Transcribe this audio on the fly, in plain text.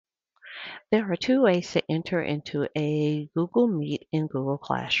There are two ways to enter into a Google Meet in Google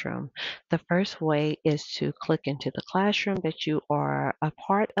Classroom. The first way is to click into the classroom that you are a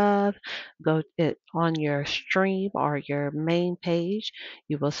part of. Go it on your stream or your main page.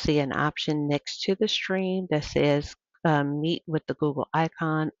 You will see an option next to the stream that says Meet with the Google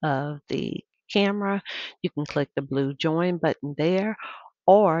icon of the camera. You can click the blue join button there,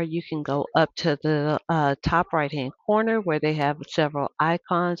 or you can go up to the top right hand corner where they have several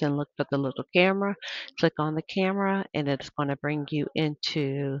icons and look for the little camera. Click on the camera and it's going to bring you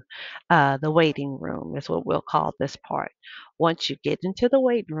into the waiting room, is what we'll call this part. Once you get into the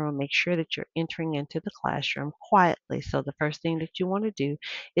waiting room, make sure that you're entering into the classroom quietly. So the first thing that you want to do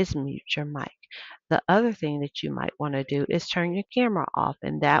is mute your mic. The other thing that you might want to do is turn your camera off,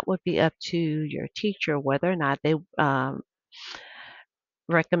 and that would be up to your teacher whether or not they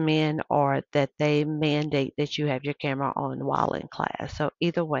recommend or that they mandate that you have your camera on while in class. So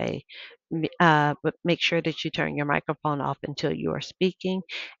either way, but make sure that you turn your microphone off until you are speaking,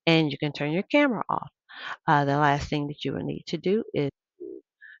 and you can turn your camera off. The last thing that you will need to do is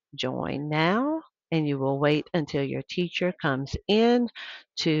join now, and you will wait until your teacher comes in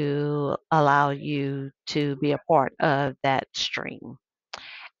to allow you to be a part of that stream.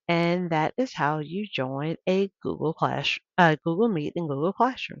 And that is how you join a Google Meet in Google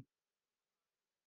Classroom.